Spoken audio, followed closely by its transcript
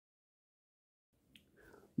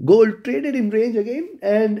Gold traded in range again,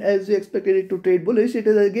 and as we expected it to trade bullish, it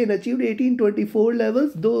has again achieved 1824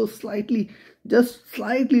 levels, though just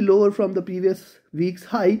slightly lower from the previous week's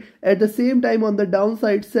high. At the same time, on the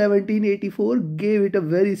downside, 1784 gave it a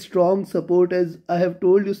very strong support, as I have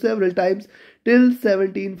told you several times. Till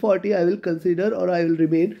 1740, I will consider, or I will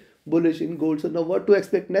remain bullish in gold. So now what to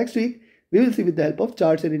expect next week? We will see with the help of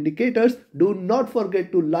charts and indicators. Do not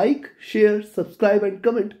forget to like, share, subscribe and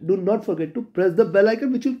comment. Do not forget to press the bell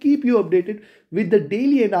icon, which will keep you updated with the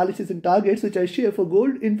daily analysis and targets which I share for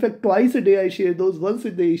gold. In fact, twice a day I share those, once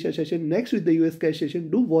with the Asia session, next with the US cash session.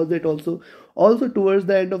 Do watch that also. Also, towards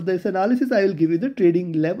the end of this analysis, I will give you the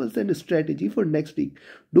trading levels and strategy for next week.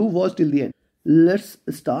 Do watch till the end. Let's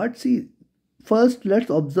start. See, first let's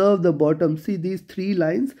observe the bottom. See these three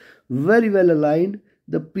lines, very well aligned.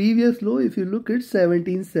 The previous low, if you look at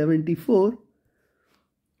 1774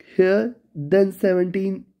 here, then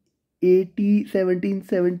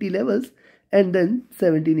 1770 levels, and then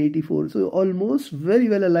 1784. So almost very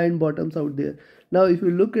well aligned bottoms out there. Now if you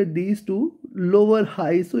look at these two lower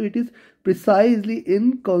highs, so it is precisely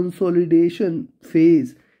in consolidation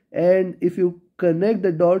phase. And if you connect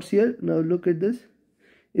the dots here, now look at this.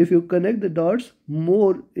 If you connect the dots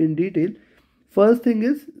more in detail, first thing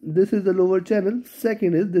is, this is the lower channel.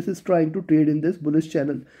 Second is, this is trying to trade in this bullish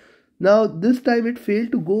channel. Now, this time it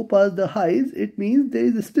failed to go past the highs. It means there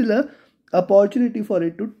is still a opportunity for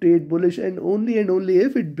it to trade bullish, and only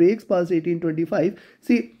if it breaks past 1825.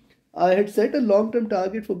 See, I had set a long-term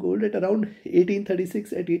target for gold at around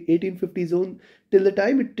 1836 at 1850 zone. Till the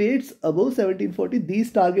time it trades above 1740, these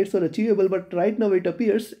targets are achievable, but right now it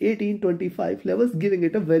appears 1825 levels, giving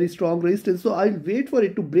it a very strong resistance. So I'll wait for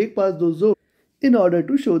it to break past those zones in order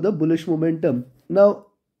to show the bullish momentum. Now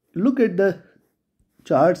look at the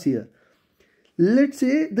charts here. Let's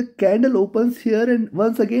say the candle opens here and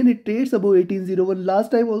once again it trades above 1801. Last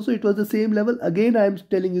time also it was the same level. Again I am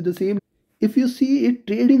telling you the same. If you see it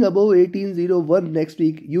trading above 1801 next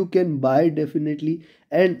week, you can buy definitely.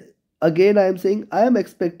 And again I am saying I am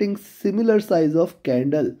expecting similar size of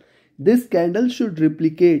candle. This candle should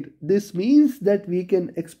replicate. This means that we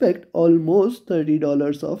can expect almost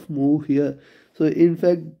 $30 of move here. So in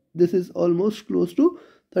fact, this is almost close to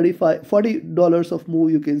 $40 of move,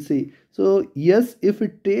 you can say. So yes, if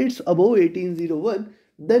it trades above 1801,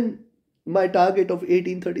 then my target of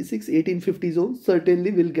 1836, 1850 zone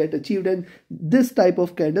certainly will get achieved, and this type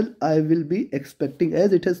of candle I will be expecting,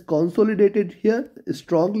 as it has consolidated here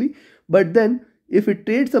strongly. But then if it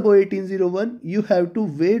trades above 1801, you have to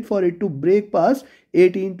wait for it to break past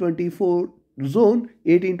 1824 zone,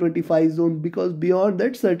 1825 zone, because beyond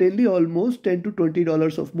that certainly almost $10 to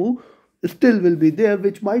 $20 of move still will be there,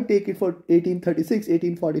 which might take it for 1836,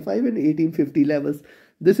 1845 and 1850 levels.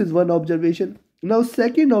 This is one observation. Now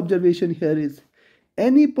second observation here is,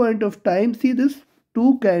 any point of time, see this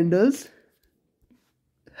two candles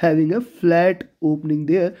having a flat opening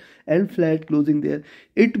there and flat closing there.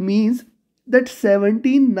 It means that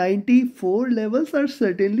 1794 levels are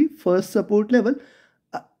certainly first support level,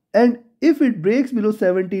 and if it breaks below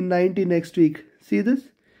 1790 next week, see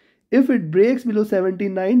this, if it breaks below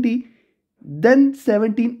 1790, then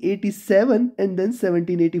 1787 and then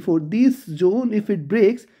 1784, this zone if it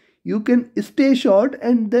breaks, you can stay short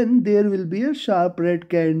and then there will be a sharp red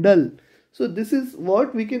candle. So this is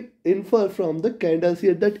what we can infer from the candles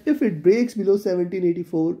here, that if it breaks below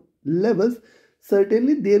 1784 levels,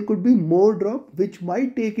 certainly there could be more drop, which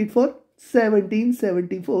might take it for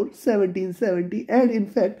 1774, 1770, and in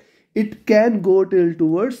fact it can go till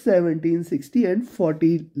towards 1760 and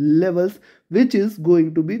 40 levels, which is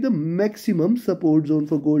going to be the maximum support zone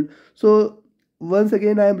for gold. So once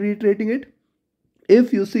again I am reiterating it.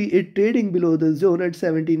 If you see it trading below the zone at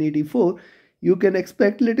 1784, you can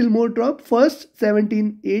expect little more drop. First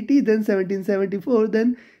 1780, then 1774,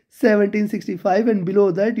 then 1765, and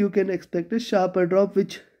below that you can expect a sharper drop,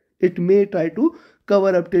 which it may try to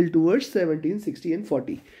cover up till towards 1760 and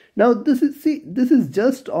 40. Now this is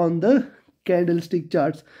just on the candlestick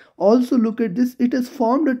charts. Also look at this, it has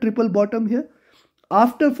formed a triple bottom here.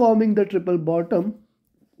 After forming the triple bottom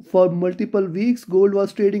for multiple weeks, gold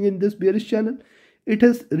was trading in this bearish channel. It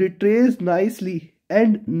has retraced nicely,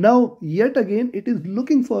 and now yet again it is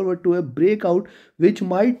looking forward to a breakout, which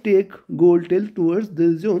might take gold till towards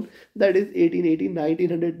this zone, that is 1880,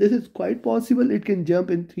 1900. This is quite possible. It can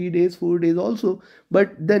jump in 3 days, 4 days also,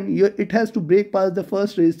 but then it has to break past the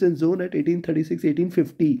first resistance zone at 1836,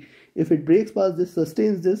 1850. If it breaks past this,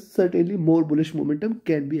 sustains this, certainly more bullish momentum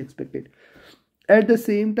can be expected. At the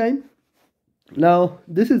same time, now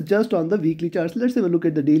this is just on the weekly charts. Let's have a look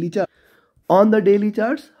at the daily chart. On the daily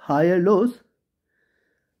charts, higher lows,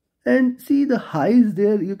 And see the highs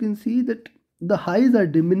there, you can see that the highs are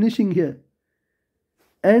diminishing here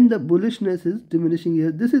and the bullishness is diminishing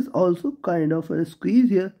here. This is also kind of a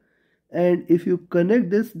squeeze here, and if you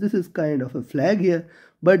connect this is kind of a flag here,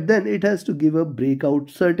 but then it has to give a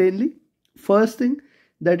breakout certainly. First thing,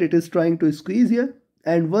 that it is trying to squeeze here,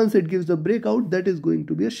 and once it gives a breakout, that is going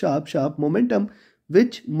to be a sharp momentum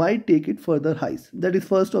which might take it further highs. That is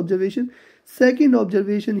first observation. Second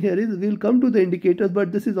observation here is, we'll come to the indicators,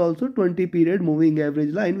 but this is also 20 period moving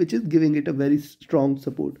average line which is giving it a very strong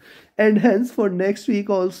support, and hence for next week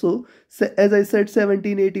also, as I said,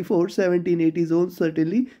 1784 1780 zone,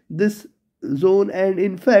 certainly this zone, and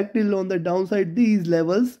in fact till on the downside these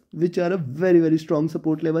levels which are a very strong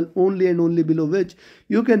support level, only and only below which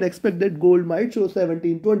you can expect that gold might show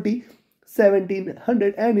 1720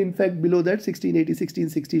 1700, and in fact below that 1680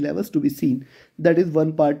 1660 levels to be seen. That is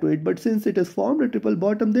one part to it, but since it has formed a triple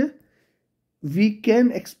bottom there, we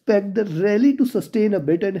can expect the rally to sustain a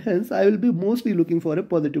bit, and hence I will be mostly looking for a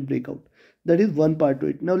positive breakout. That is one part to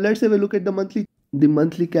it. Now let's have a look at the monthly. The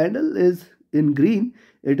monthly candle is in green.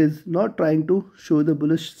 It is not trying to show the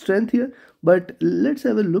bullish strength here, but let's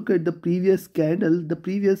have a look at the previous candle. The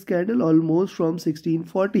previous candle almost from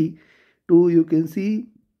 1640 to, you can see,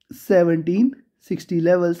 1760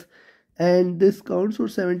 levels, and this counts for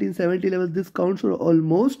 1770 levels. This counts for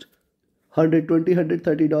almost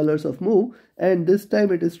 $120-$130 of move, and this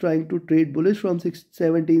time it is trying to trade bullish from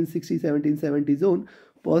 1760 1770 zone.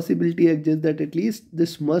 Possibility exists that at least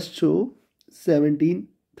this must show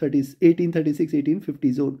 1836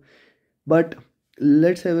 1850 zone, but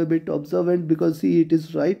let's have a bit observant, because see, it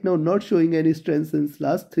is right now not showing any strength since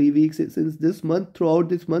last 3 weeks. Since this month, throughout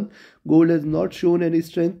this month, gold has not shown any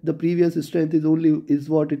strength. The previous strength is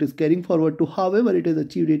what it is carrying forward to. However, it has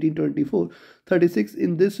achieved 1824.36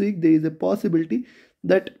 in this week. There is a possibility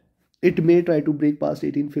that it may try to break past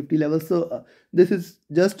 1850 levels. So this is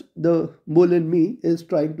just the bull in me is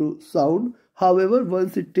trying to sound. However,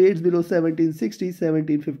 once it trades below 1760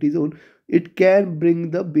 1750 zone, it can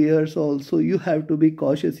bring the bears also. You have to be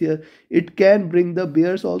cautious here. It can bring the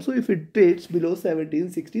bears also if it trades below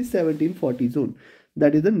 1760 1740 zone.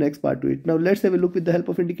 That is the next part to it. Now let's have a look with the help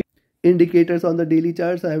of indicators on the daily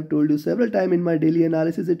charts. I have told you several times in my daily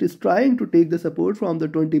analysis, it is trying to take the support from the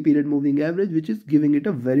 20 period moving average, which is giving it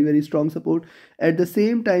a very strong support. At the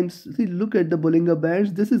same time, see, look at the Bollinger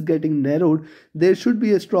Bands. This is getting narrowed. There should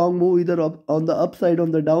be a strong move either on the upside or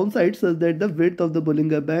on the downside, so that the width of the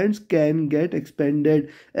Bollinger Bands can get expanded,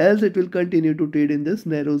 else it will continue to trade in this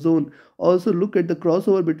narrow zone. Also look at the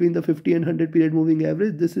crossover between the 50 and 100 period moving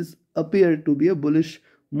average. This is appeared to be a bullish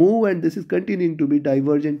move, and this is continuing to be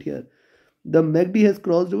divergent here. The MACD has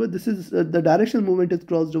crossed over. This is the directional movement has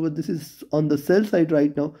crossed over. This is on the sell side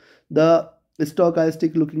right now. The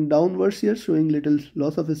stochastic looking downwards here, showing little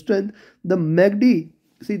loss of strength. The MACD,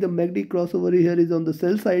 see, the MACD crossover here is on the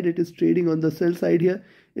sell side. It is trading on the sell side here.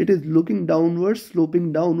 It is looking downwards,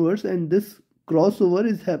 sloping downwards, and this crossover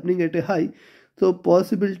is happening at a high. So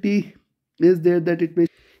possibility is there that it may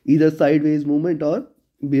either sideways movement or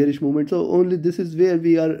bearish movement. So only this is where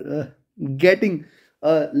we are getting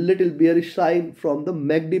a little bearish sign from the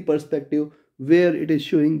MACD perspective, where it is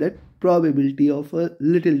showing that probability of a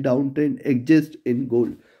little downtrend exists in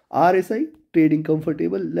gold. RSI trading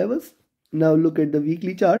comfortable levels. Now look at the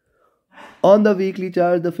weekly chart. On the weekly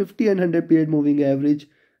chart, the 50 and 100 period moving average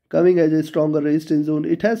coming as a stronger resistance zone.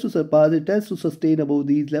 It has to surpass, it has to sustain above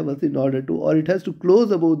these levels in order to, or it has to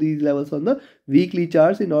close above these levels on the weekly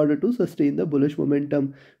charts in order to sustain the bullish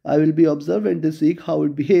momentum. I will be observant this week how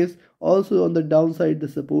it behaves. Also on the downside, the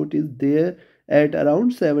support is there at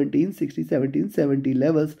around 1760 1770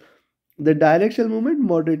 levels. The directional movement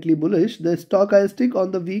moderately bullish. The stochastic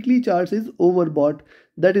on the weekly charts is overbought.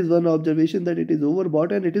 That is one observation, that it is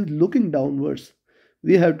overbought and it is looking downwards.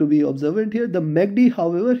 We have to be observant here. The MACD,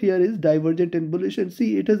 however, here is divergent and bullish, and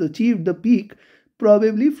see, it has achieved the peak.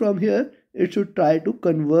 Probably from here it should try to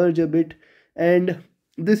converge a bit, and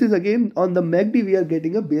this is again on the MACD we are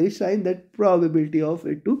getting a bearish sign, that probability of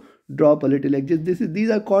it to drop a little exists. These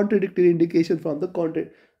are contradictory indications from the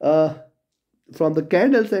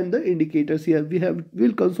candles and the indicators here.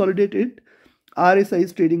 We'll consolidate it. RSI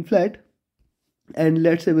is trading flat. And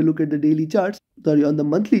let's have a look at the daily charts. Sorry, on the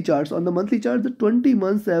monthly charts. On the monthly chart, the 20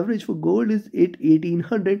 months average for gold is at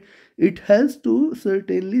 1800. It has to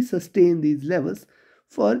certainly sustain these levels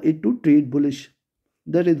for it to trade bullish.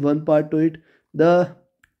 That is one part to it. The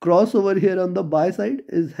crossover here on the buy side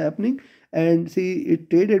is happening, and see, it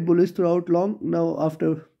traded bullish throughout long. Now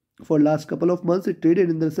for last couple of months it traded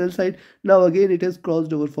in the sell side. Now again it has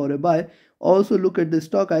crossed over for a buy. Also look at the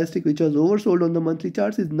stochastic, which was oversold on the monthly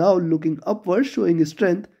charts, is now looking upwards, showing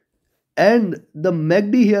strength. And the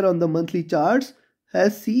MACD here on the monthly charts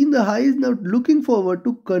has seen the highs, now looking forward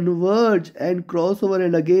to converge and cross over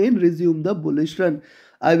and again resume the bullish run.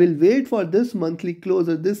 I will wait for this monthly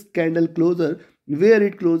closer, this candle closer, where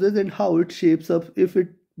it closes and how it shapes up. If it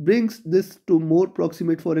brings this to more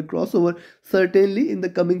proximate for a crossover, certainly in the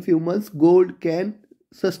coming few months gold can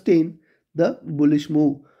sustain the bullish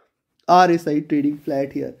move. RSI trading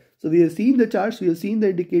flat here. So we have seen the charts, we have seen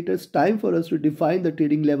the indicators. Time for us to define the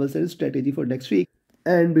trading levels and strategy for next week.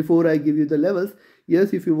 And before I give you the levels,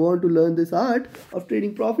 yes, if you want to learn this art of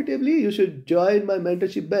trading profitably, you should join my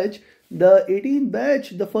mentorship batch. The 18th batch,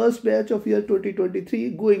 the first batch of year 2023,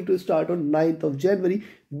 going to start on 9th of January.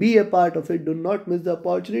 Be a part of it. Do not miss the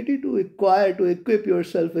opportunity to equip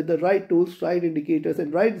yourself with the right tools, right indicators,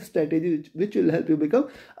 and right strategies which will help you become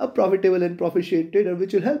a profitable and proficient trader,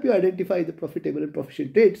 which will help you identify the profitable and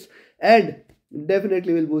proficient trades, and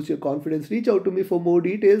definitely will boost your confidence. Reach out to me for more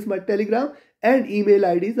details. My Telegram and email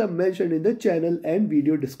IDs are mentioned in the channel and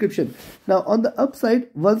video description. Now on the upside,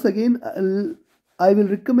 once again, I will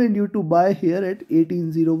recommend you to buy here at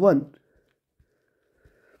 1801.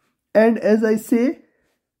 And as I say,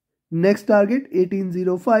 next target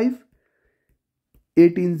 1805,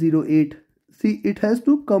 1808. See, it has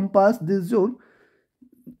to come past this zone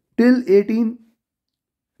till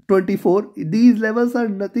 1824. These levels are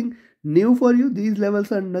nothing new for you. These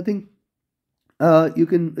levels are nothing. You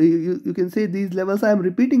can say these levels. I am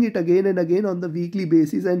repeating it again and again on the weekly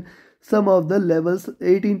basis, and some of the levels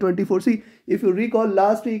 1824. See, if you recall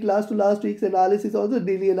last week's analysis, also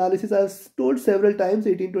daily analysis, I have told several times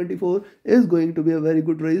 1824 is going to be a very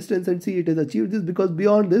good resistance, and see, it has achieved this, because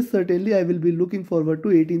beyond this certainly I will be looking forward to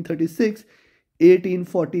 1836,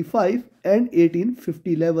 1845 and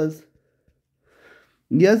 1850 levels.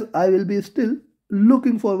 Yes, I will be still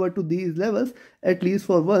looking forward to these levels at least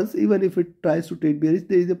for once. Even if it tries to trade bearish,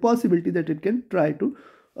 there is a possibility that it can try to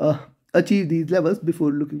achieve these levels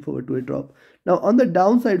before looking forward to a drop. Now on the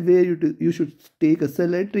downside, where you should take a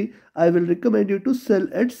sell entry, I will recommend you to sell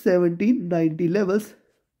at 1790 levels,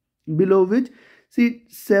 below which, see,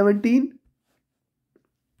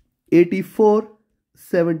 1784,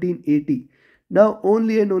 1780. Now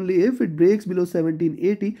only and only if it breaks below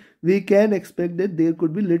 1780, we can expect that there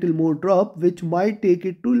could be little more drop, which might take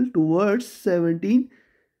it towards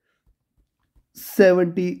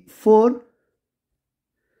 1774,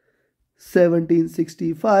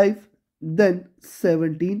 1765, then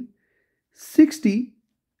 1760,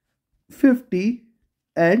 50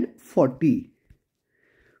 and 40.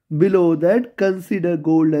 Below that, consider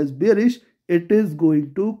gold as bearish. It is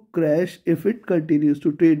going to crash if it continues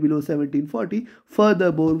to trade below 1740.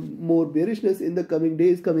 Furthermore, more bearishness in the coming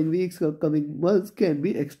days, coming weeks, or coming months can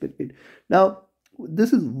be expected. Now,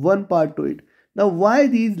 this is one part to it. Now, why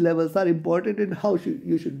these levels are important and how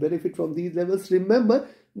you should benefit from these levels? Remember,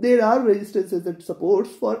 there are resistances and supports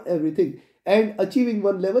for everything. And achieving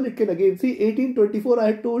one level, it can again, see, 1824 I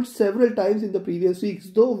had told several times in the previous weeks,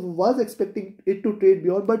 though was expecting it to trade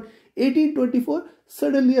beyond, but 1824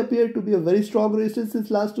 suddenly appeared to be a very strong resistance since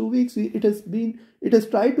last 2 weeks. It has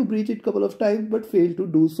tried to breach it couple of times but failed to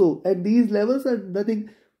do so. And these levels are nothing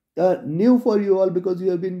new for you all, because you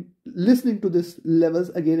have been listening to these levels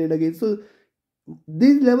again and again. So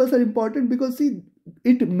these levels are important because, see,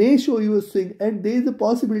 it may show you a swing, and there is a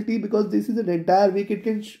possibility, because this is an entire week, it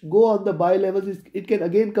can go on the buy levels, it can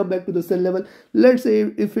again come back to the sell level. Let's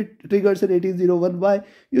say if it triggers an 1801 buy,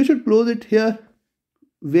 you should close it here,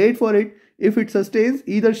 wait for it. If it sustains,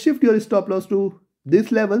 either shift your stop loss to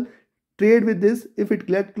this level, trade with this. If it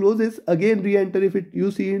closes, again re-enter if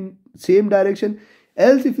you see in same direction.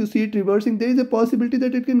 Else, if you see it reversing, there is a possibility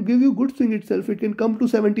that it can give you good swing itself. It can come to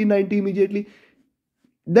 1790 immediately.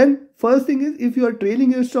 Then first thing is, if you are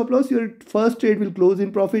trailing your stop loss, your first trade will close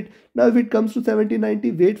in profit. Now if it comes to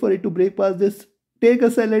 1790, wait for it to break past this, take a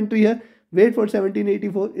sell entry here, wait for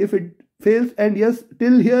 1784. If it fails, and yes,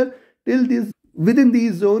 till here, till this, within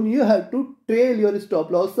this zone, you have to trail your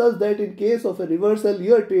stop loss such that in case of a reversal,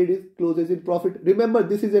 your trade closes in profit. Remember,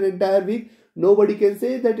 this is an entire week. Nobody can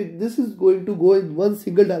say that this is going to go in one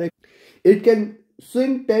single direction. It can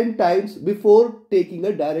swing 10 times before taking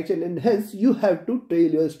a direction, and hence you have to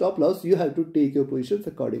trail your stop loss. You have to take your positions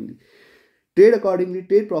accordingly. Trade accordingly,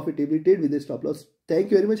 trade profitably, trade with a stop loss.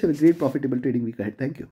 Thank you very much. Have a great profitable trading week ahead. Thank you.